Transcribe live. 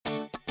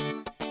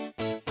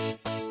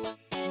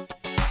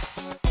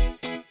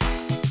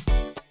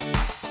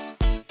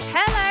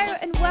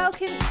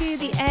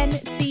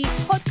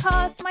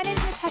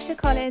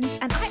Natasha Collins,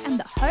 and I am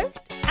the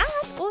host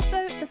and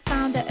also the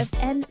founder of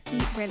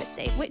NC Real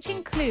Estate, which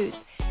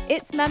includes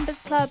its members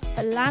club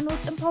for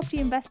landlords and property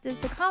investors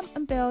to come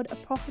and build a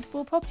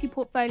profitable property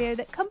portfolio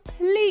that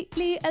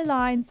completely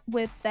aligns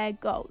with their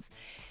goals.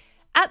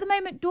 At the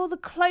moment, doors are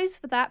closed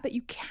for that, but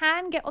you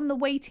can get on the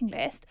waiting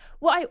list.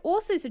 What I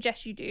also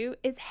suggest you do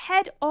is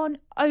head on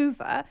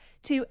over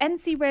to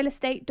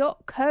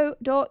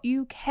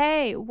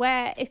ncrealestate.co.uk,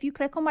 where if you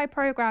click on my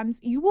programs,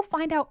 you will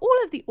find out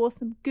all of the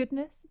awesome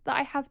goodness that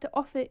I have to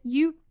offer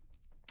you.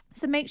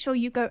 So make sure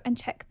you go and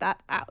check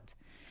that out.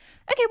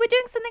 Okay, we're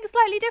doing something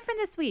slightly different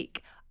this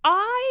week.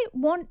 I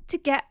want to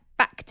get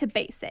back to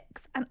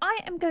basics, and I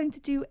am going to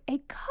do a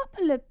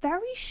couple of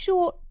very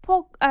short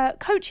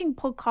coaching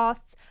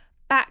podcasts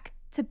back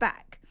to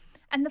back.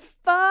 And the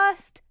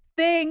first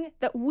thing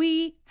that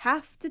we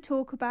have to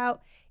talk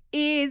about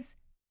is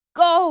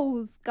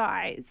goals,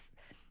 guys.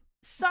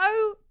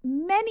 So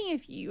many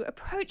of you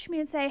approach me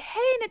and say,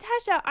 hey,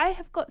 Natasha, I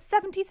have got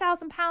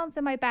 £70,000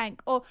 in my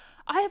bank, or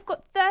I have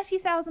got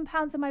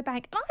 £30,000 in my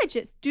bank, and I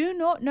just do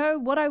not know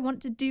what I want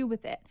to do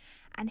with it.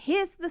 And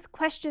here's the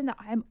question that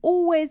I am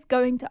always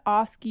going to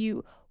ask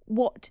you: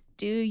 what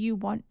do you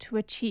want to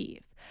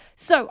achieve?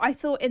 So I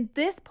thought in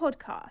this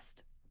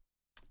podcast,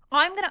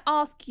 I'm going to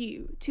ask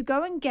you to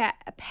go and get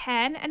a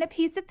pen and a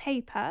piece of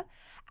paper,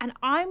 and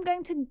I'm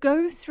going to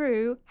go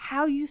through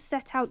how you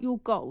set out your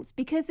goals,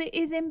 because it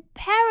is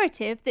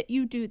imperative that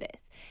you do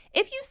this.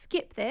 If you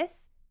skip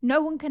this,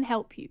 no one can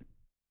help you,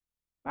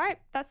 right?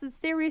 That's as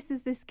serious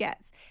as this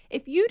gets.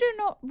 If you do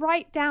not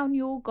write down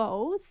your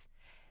goals,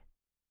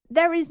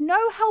 there is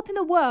no help in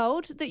the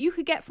world that you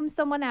could get from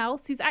someone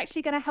else who's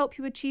actually going to help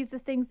you achieve the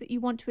things that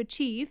you want to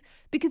achieve,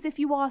 because if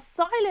you are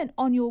silent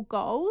on your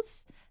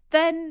goals,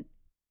 then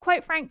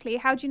quite frankly,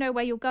 how do you know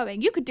where you're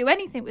going? You could do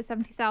anything with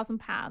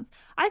 £70,000.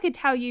 I could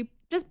tell you,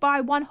 just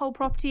buy one whole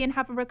property and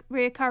have a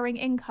recurring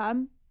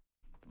income.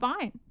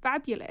 Fine,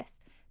 fabulous.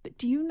 But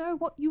do you know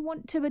what you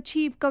want to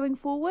achieve going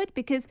forward?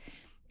 Because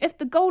if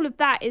the goal of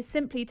that is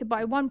simply to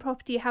buy one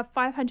property, have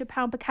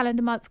 £500 per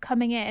calendar month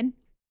coming in,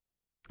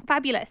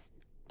 fabulous.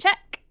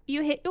 Check,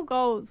 you hit your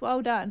goals.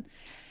 Well done.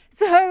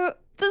 So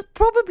that's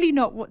probably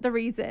not the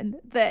reason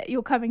that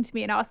you're coming to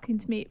me and asking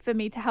for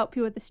me to help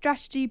you with the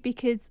strategy,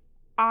 because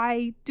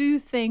I do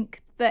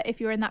think that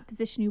if you're in that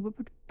position, you would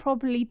have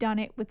probably done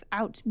it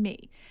without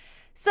me.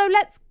 So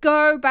let's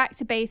go back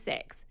to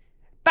basics.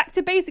 Back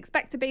to basics,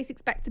 back to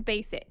basics, back to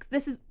basics.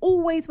 This is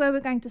always where we're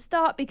going to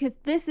start, because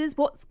this is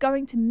what's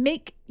going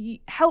to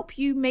help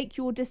you make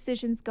your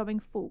decisions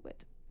going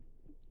forward.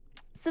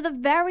 So the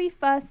very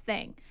first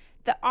thing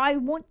that I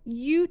want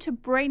you to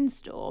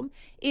brainstorm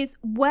is,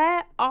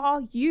 where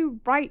are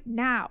you right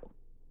now?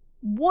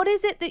 What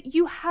is it that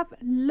you have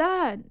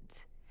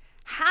learned?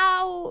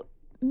 How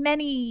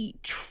many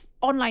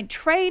online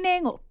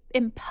training or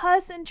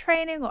in-person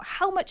training, or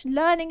how much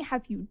learning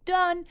have you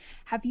done?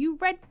 Have you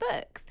read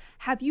books?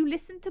 Have you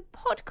listened to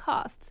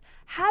podcasts?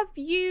 Have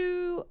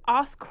you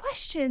asked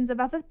questions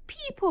of other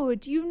people?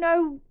 Do you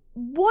know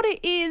what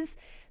it is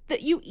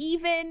that you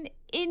even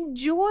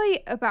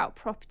enjoy about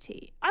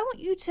property? I want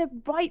you to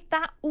write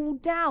that all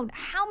down.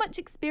 How much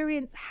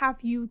experience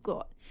have you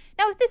got?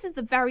 Now, if this is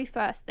the very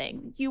first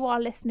thing you are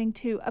listening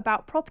to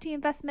about property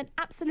investment,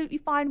 absolutely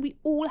fine. We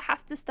all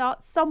have to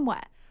start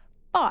somewhere.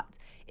 But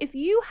if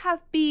you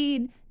have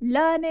been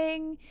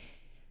learning,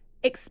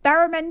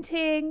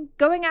 experimenting,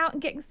 going out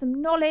and getting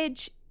some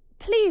knowledge,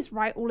 please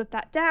write all of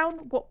that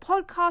down. What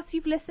podcasts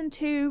you've listened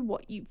to,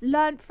 what you've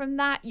learned from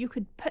that. You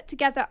could put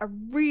together a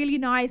really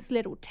nice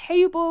little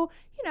table,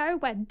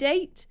 where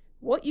date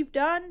what you've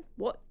done,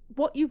 what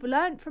you've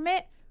learned from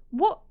it,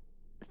 what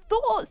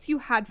thoughts you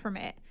had from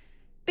it,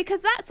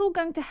 because that's all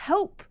going to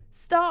help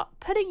start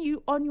putting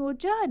you on your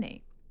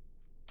journey.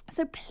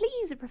 So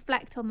please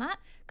reflect on that.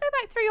 Go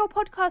back through your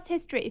podcast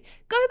history.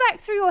 Go back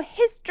through your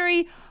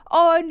history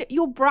on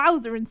your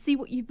browser and see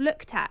what you've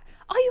looked at.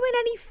 Are you in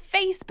any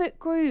Facebook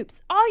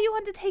groups? Are you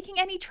undertaking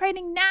any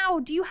training now?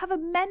 Do you have a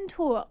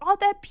mentor? Are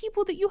there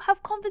people that you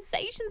have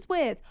conversations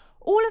with?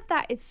 All of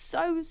that is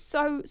so,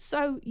 so,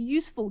 so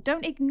useful.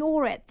 Don't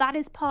ignore it. That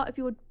is part of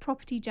your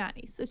property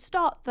journey. So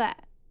start there.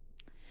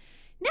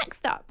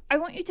 Next up, I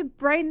want you to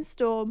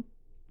brainstorm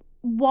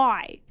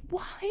why.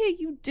 Why are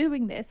you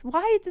doing this?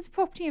 Why does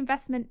property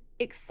investment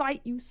excite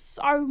you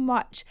so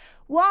much?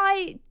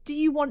 Why do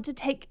you want to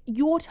take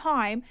your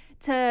time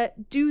to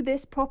do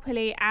this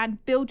properly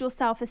and build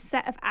yourself a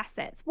set of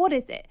assets? What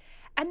is it?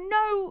 And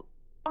no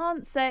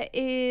answer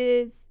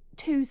is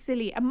too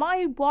silly. And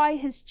my why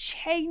has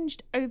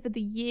changed over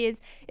the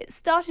years. It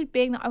started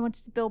being that I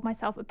wanted to build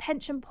myself a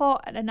pension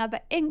pot and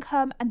another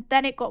income, and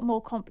then it got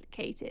more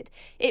complicated.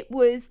 It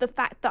was the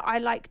fact that I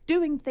like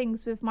doing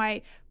things with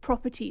my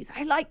properties.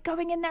 I like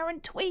going in there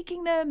and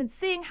tweaking them and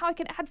seeing how I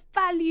can add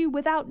value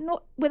without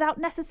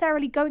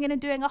necessarily going in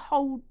and doing a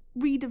whole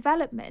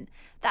redevelopment.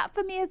 That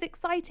for me is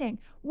exciting.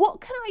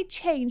 What can I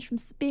change from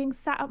being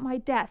sat at my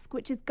desk,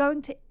 which is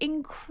going to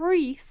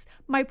increase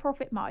my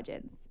profit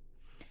margins?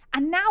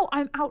 And now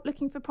I'm out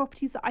looking for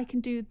properties that I can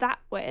do that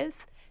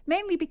with,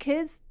 mainly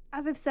because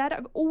as I've said,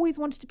 I've always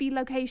wanted to be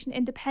location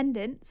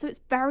independent, so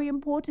it's very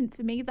important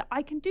for me that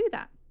I can do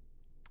that.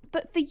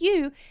 But for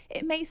you,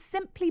 it may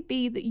simply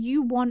be that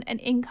you want an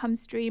income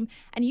stream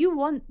and you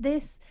want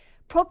this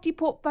property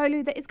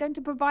portfolio that is going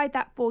to provide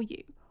that for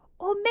you.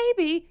 Or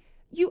maybe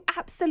you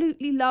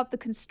absolutely love the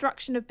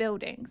construction of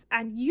buildings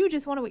and you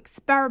just want to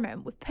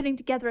experiment with putting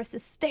together a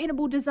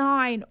sustainable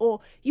design, or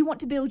you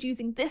want to build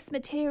using this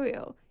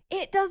material.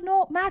 It does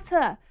not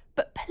matter.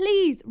 But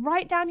please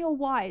write down your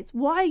whys.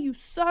 Why are you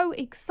so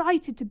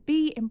excited to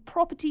be in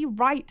property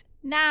right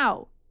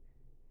now?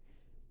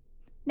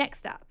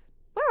 Next up,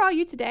 where are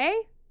you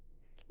today?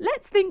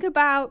 Let's think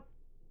about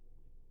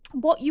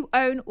what you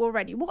own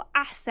already. What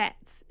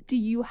assets do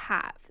you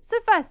have? So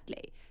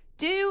firstly,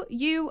 do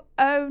you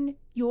own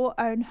your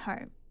own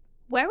home?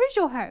 Where is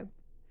your home?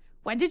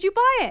 When did you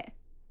buy it?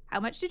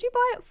 How much did you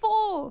buy it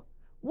for?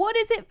 What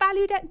is it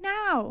valued at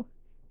now?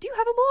 Do you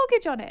have a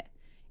mortgage on it?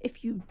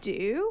 If you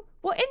do,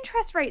 what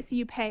interest rates are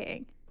you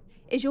paying?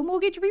 Is your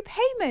mortgage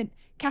repayment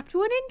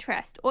capital and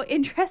interest or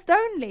interest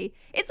only?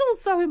 It's all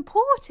so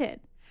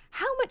important.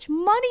 How much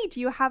money do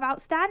you have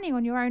outstanding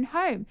on your own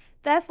home?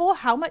 Therefore,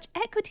 how much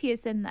equity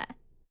is in there?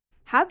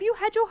 Have you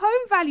had your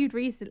home valued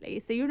recently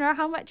so you know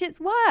how much it's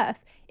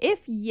worth?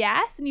 If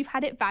yes, and you've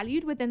had it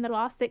valued within the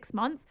last 6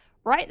 months,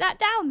 write that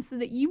down so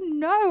that you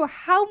know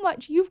how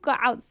much you've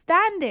got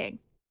outstanding.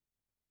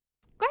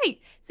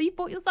 Great, so you've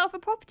bought yourself a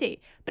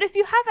property. But if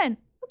you haven't,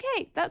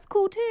 okay, that's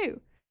cool too.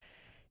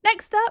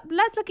 Next up,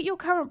 let's look at your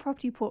current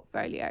property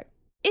portfolio.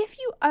 If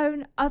you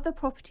own other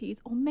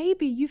properties, or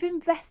maybe you've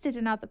invested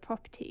in other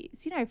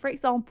properties, for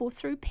example,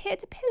 through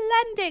peer-to-peer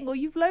lending, or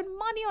you've loaned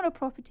money on a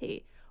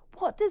property,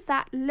 what does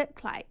that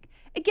look like?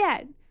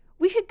 Again,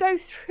 we could go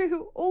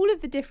through all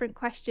of the different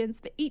questions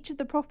for each of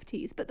the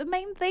properties, but the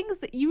main things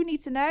that you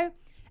need to know: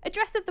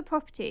 address of the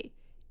property.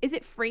 Is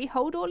it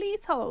freehold or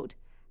leasehold?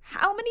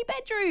 How many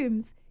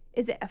bedrooms?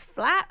 Is it a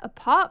flat,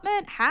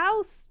 apartment,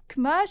 house,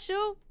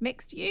 commercial,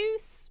 mixed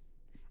use?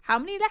 How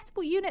many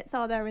lettable units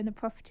are there in the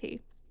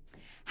property?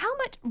 How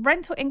much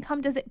rental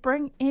income does it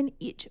bring in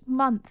each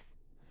month?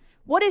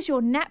 What is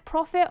your net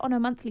profit on a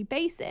monthly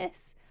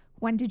basis?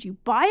 When did you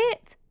buy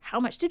it? How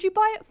much did you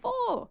buy it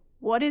for?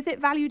 What is it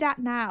valued at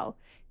now?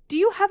 Do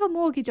you have a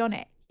mortgage on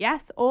it?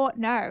 Yes or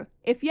no?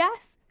 If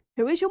yes,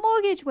 who is your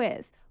mortgage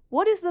with?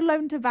 What is the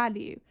loan to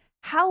value?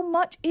 How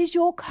much is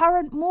your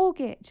current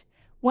mortgage?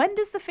 When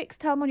does the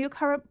fixed term on your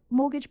current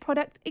mortgage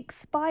product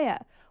expire?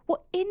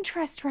 What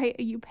interest rate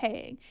are you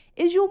paying?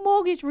 Is your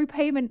mortgage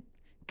repayment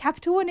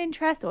capital and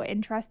interest or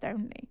interest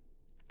only?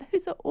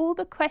 Those are all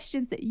the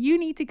questions that you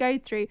need to go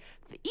through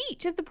for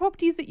each of the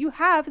properties that you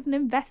have as an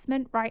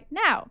investment right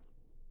now.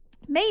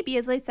 Maybe,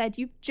 as I said,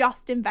 you've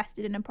just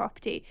invested in a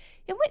property,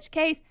 in which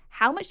case,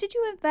 how much did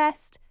you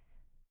invest?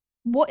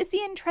 What is the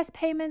interest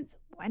payments?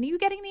 When are you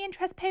getting the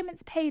interest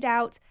payments paid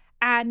out?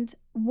 And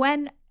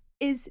when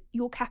is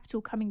your capital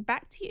coming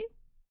back to you?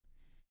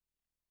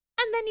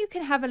 And then you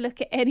can have a look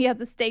at any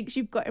other stakes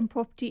you've got in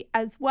property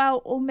as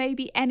well, or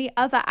maybe any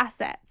other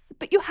assets.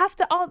 But you have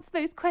to answer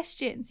those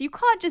questions. You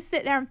can't just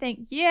sit there and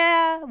think,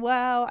 yeah,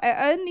 well,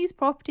 I own these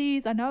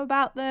properties, I know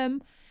about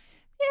them.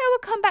 Yeah, we'll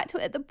come back to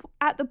it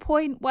at the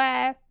point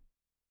where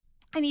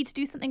I need to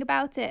do something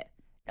about it.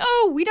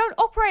 No, we don't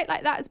operate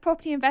like that as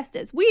property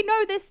investors. We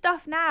know this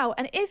stuff now.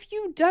 And if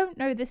you don't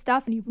know this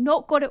stuff and you've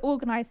not got it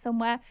organized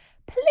somewhere,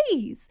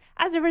 please,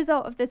 as a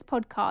result of this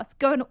podcast,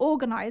 go and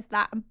organize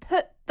that and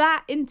put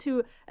that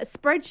into a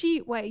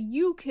spreadsheet where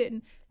you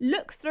can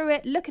look through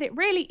it, look at it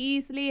really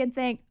easily and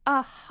think,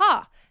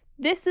 aha,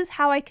 this is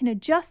how I can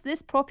adjust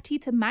this property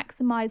to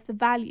maximize the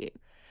value.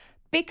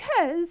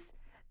 Because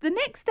the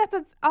next step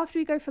after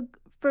we go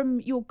from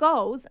your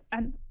goals,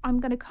 and I'm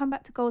going to come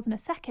back to goals in a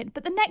second,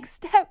 but the next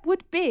step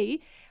would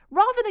be,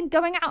 rather than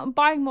going out and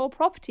buying more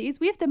properties,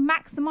 we have to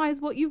maximize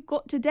what you've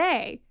got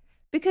today.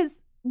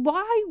 Because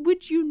why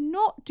would you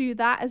not do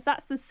that, as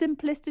that's the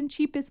simplest and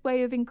cheapest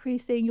way of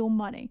increasing your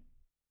money?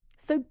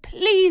 So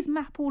please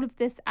map all of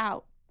this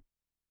out.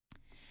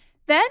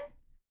 Then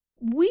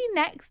we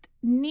next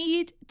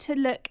need to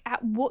look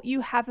at what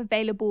you have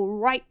available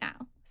right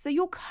now. So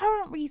your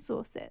current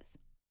resources.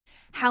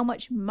 How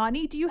much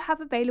money do you have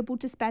available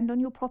to spend on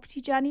your property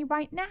journey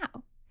right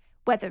now?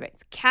 Whether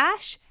it's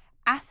cash,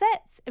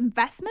 assets,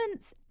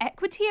 investments,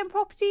 equity in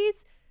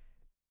properties,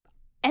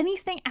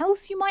 anything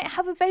else you might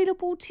have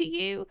available to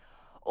you.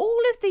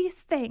 All of these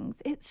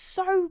things, it's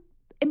so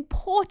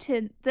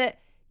important that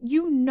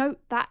you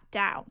note that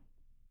down.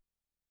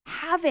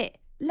 Have it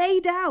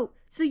laid out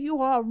so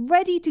you are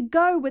ready to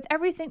go with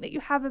everything that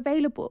you have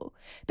available.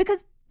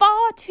 Because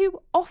far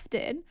too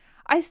often,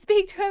 I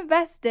speak to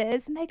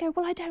investors and they go,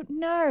 well, I don't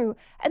know.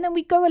 And then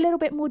we go a little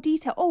bit more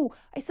detail. Oh,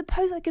 I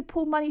suppose I could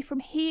pull money from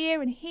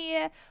here and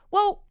here.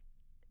 Well,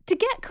 to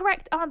get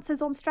correct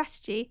answers on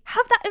strategy,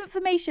 have that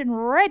information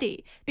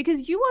ready,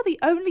 because you are the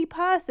only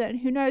person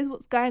who knows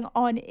what's going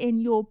on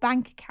in your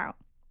bank account.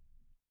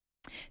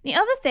 The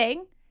other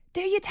thing,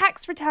 do your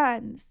tax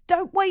returns.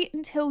 Don't wait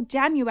until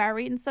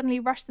January and suddenly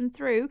rush them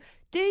through.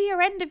 Do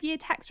your end of year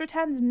tax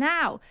returns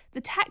now.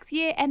 The tax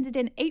year ended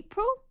in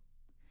April.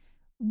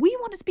 we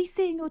want to be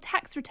seeing your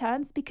tax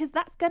returns because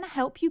that's going to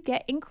help you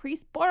get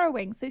increased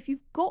borrowing. So if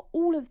you've got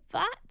all of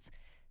that,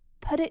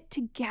 put it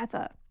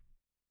together.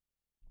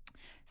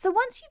 So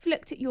once you've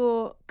looked at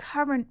your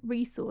current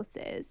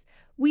resources,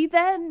 we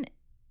then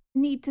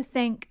need to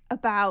think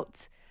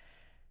about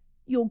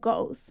your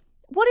goals.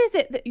 What is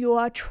it that you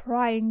are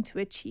trying to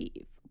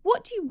achieve?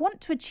 What do you want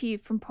to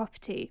achieve from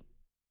property?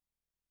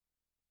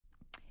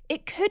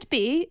 It could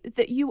be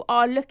that you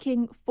are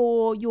looking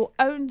for your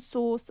own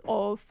source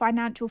of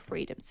financial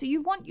freedom. So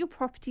you want your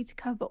property to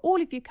cover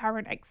all of your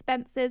current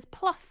expenses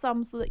plus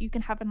some so that you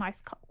can have a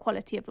nice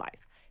quality of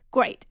life.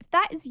 Great. If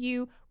that is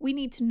you, we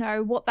need to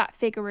know what that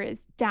figure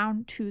is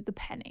down to the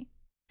penny.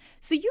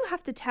 So you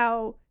have to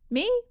tell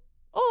me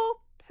or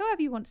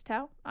whoever you want to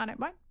tell, I don't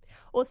mind,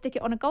 or stick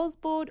it on a goals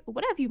board or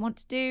whatever you want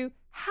to do.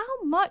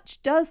 How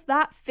much does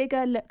that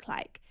figure look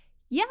like?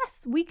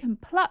 Yes, we can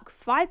pluck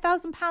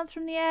 £5,000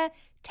 from the air,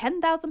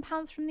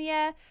 £10,000 from the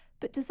air,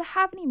 but does it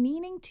have any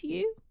meaning to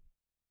you?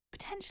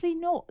 Potentially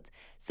not.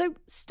 So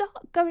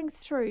start going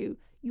through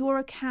your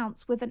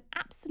accounts with an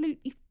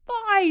absolutely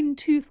fine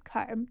tooth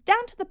comb,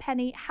 down to the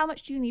penny. How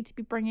much do you need to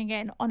be bringing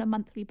in on a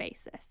monthly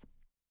basis?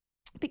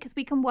 Because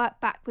we can work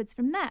backwards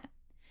from there.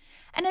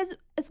 And as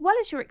well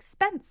as your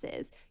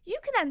expenses, you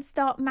can then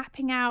start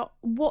mapping out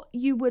what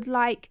you would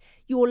like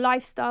your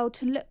lifestyle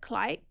to look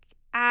like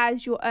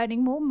as you're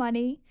earning more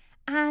money.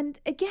 And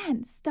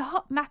again,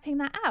 start mapping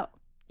that out.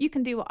 You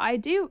can do what I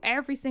do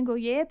every single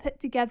year, put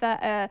together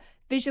a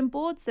vision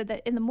board so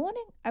that in the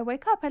morning I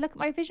wake up, I look at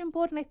my vision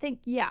board and I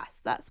think,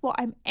 yes, that's what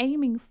I'm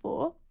aiming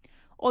for.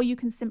 Or you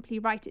can simply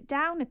write it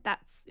down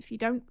if you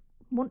don't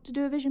want to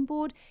do a vision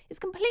board. It's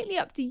completely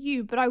up to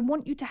you, but I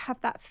want you to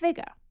have that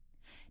figure.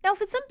 Now,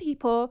 for some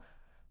people,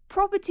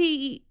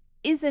 property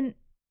isn't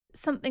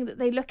something that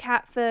they look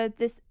at for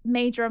this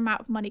major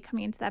amount of money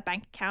coming into their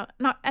bank account.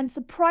 And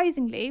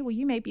surprisingly, well,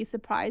 you may be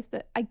surprised,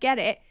 but I get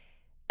it.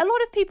 A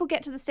lot of people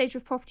get to the stage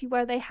of property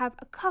where they have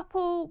a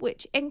couple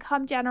which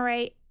income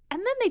generate, and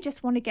then they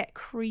just want to get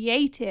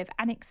creative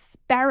and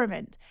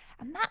experiment,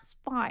 and that's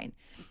fine.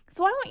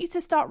 So I want you to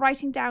start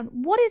writing down,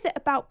 what is it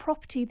about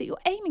property that you're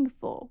aiming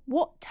for?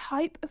 What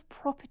type of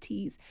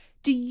properties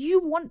do you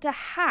want to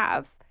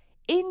have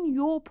in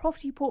your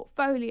property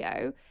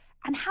portfolio?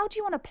 And how do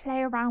you want to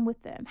play around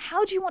with them?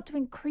 How do you want to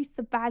increase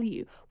the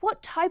value?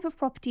 What type of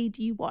property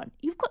do you want?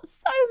 You've got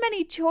so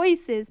many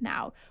choices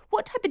now.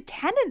 What type of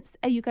tenants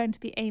are you going to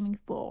be aiming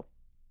for?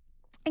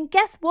 And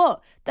guess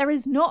what? There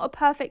is not a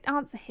perfect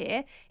answer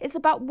here. It's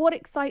about what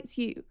excites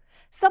you.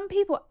 Some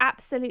people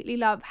absolutely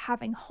love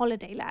having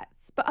holiday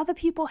lets, but other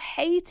people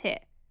hate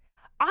it.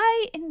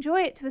 I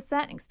enjoy it to a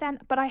certain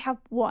extent, but I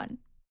have one.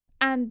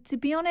 And to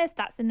be honest,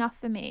 that's enough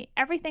for me.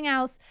 Everything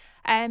else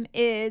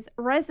is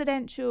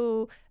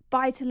residential,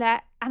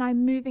 buy-to-let, and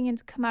I'm moving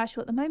into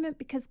commercial at the moment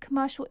because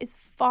commercial is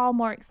far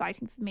more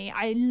exciting for me.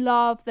 I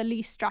love the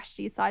lease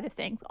strategy side of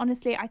things.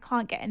 Honestly, I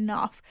can't get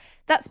enough.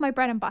 That's my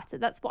bread and butter.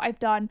 That's what I've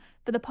done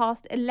for the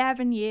past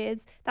 11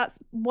 years. That's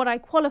what I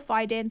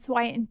qualified in, so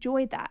I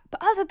enjoy that.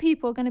 But other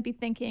people are going to be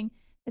thinking,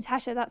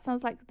 Natasha, that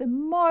sounds like the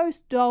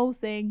most dull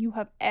thing you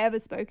have ever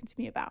spoken to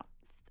me about.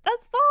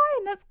 That's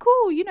fine. That's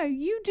cool. You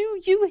do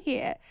you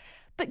here.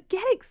 But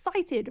get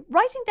excited.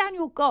 Writing down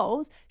your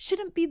goals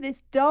shouldn't be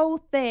this dull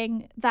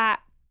thing that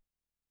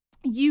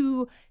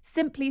you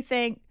simply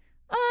think,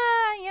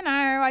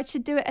 I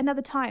should do it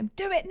another time.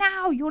 Do it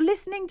now. You're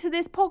listening to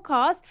this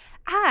podcast.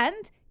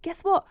 And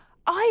guess what?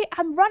 I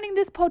am running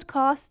this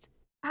podcast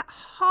at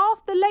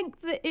half the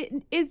length that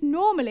it is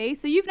normally.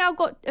 So you've now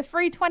got a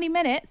free 20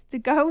 minutes to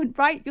go and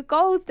write your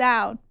goals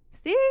down.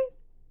 See?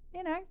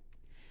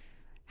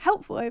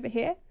 Helpful over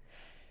here.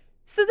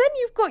 So then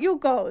you've got your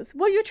goals,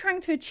 what you're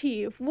trying to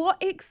achieve,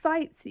 what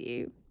excites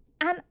you.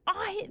 And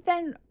I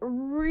then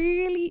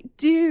really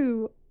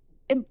do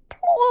implore,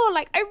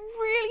 I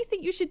really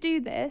think you should do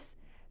this.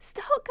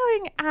 Start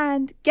going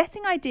and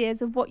getting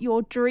ideas of what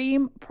your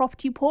dream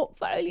property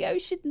portfolio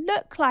should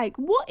look like.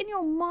 What in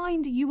your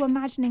mind are you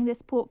imagining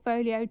this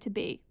portfolio to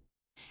be?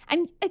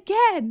 And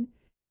again,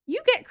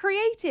 you get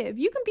creative.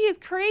 You can be as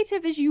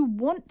creative as you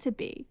want to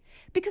be.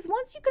 Because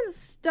once you can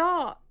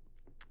start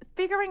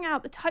figuring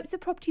out the types of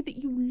property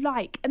that you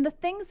like and the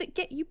things that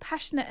get you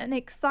passionate and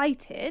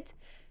excited,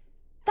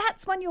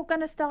 that's when you're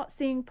going to start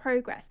seeing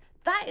progress.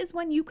 That is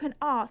when you can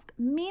ask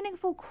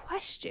meaningful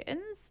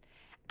questions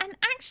and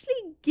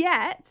actually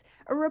get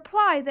a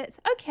reply that's,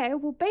 okay,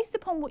 well, based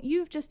upon what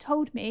you've just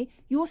told me,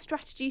 your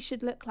strategy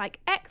should look like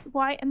X,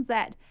 Y, and Z.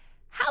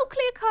 How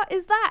clear cut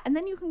is that? And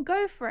then you can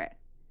go for it.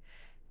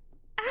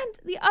 And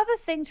the other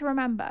thing to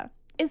remember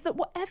is that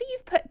whatever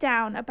you've put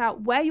down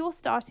about where you're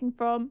starting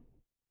from,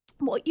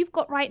 what you've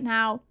got right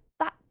now,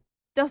 that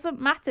doesn't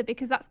matter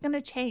because that's going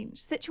to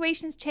change.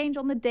 Situations change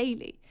on the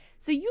daily.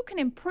 So you can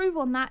improve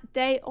on that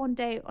day on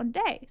day on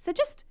day. So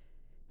just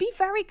be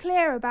very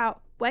clear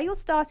about where you're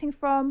starting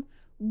from,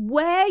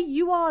 where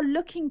you are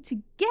looking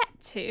to get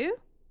to,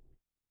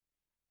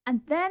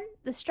 and then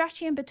the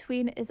strategy in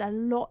between is a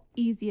lot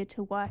easier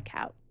to work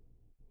out.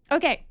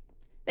 Okay,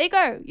 there you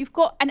go. You've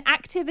got an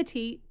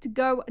activity to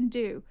go and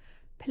do.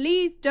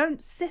 Please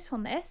don't sit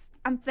on this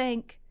and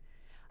think,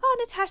 oh,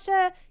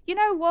 Natasha, you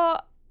know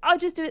what? I'll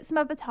just do it some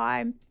other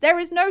time. There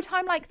is no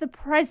time like the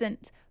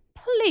present.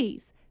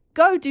 Please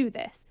go do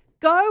this.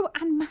 Go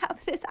and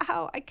map this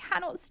out. I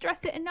cannot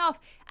stress it enough.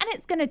 And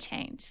it's going to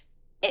change.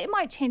 It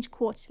might change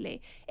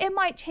quarterly. It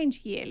might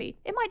change yearly.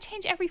 It might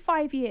change every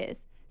 5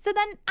 years. So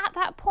then at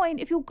that point,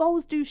 if your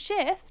goals do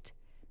shift,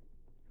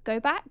 go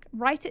back,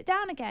 write it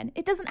down again.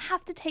 It doesn't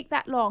have to take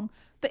that long.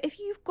 But if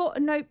you've got a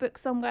notebook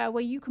somewhere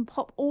where you can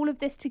pop all of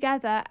this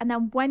together, and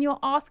then when you're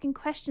asking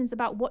questions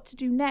about what to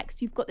do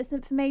next, you've got this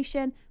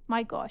information,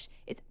 my gosh,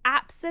 it's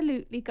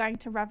absolutely going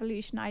to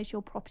revolutionize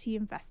your property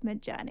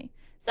investment journey.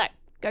 So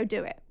go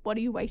do it. What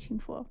are you waiting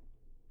for?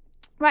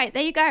 Right,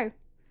 there you go.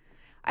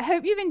 I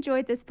hope you've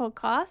enjoyed this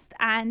podcast,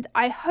 and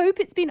I hope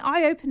it's been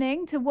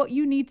eye-opening to what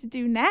you need to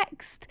do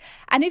next.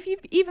 And if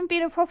you've even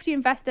been a property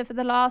investor for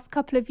the last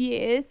couple of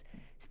years,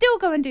 still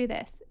go and do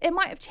this. It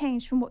might have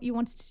changed from what you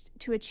wanted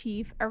to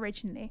achieve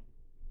originally.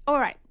 All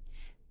right.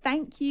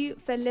 Thank you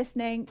for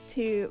listening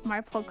to my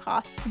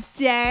podcast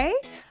today.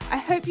 I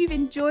hope you've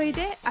enjoyed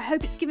it. I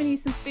hope it's given you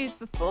some food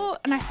for thought,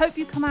 and I hope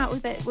you come out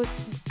from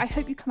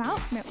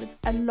it with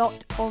a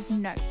lot of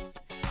notes.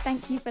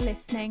 Thank you for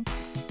listening.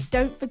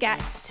 Don't forget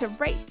to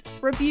rate,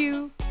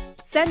 review,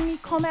 send me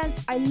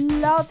comments. I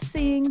love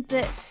seeing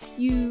that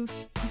you've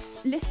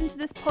listened to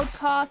this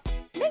podcast.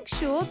 Make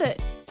sure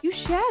that you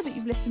share that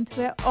you've listened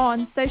to it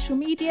on social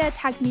media.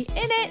 Tag me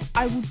in it.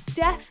 I will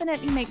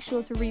definitely make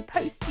sure to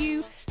repost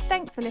you.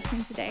 Thanks for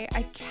listening today.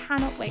 I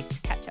cannot wait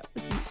to catch up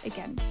with you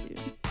again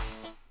soon.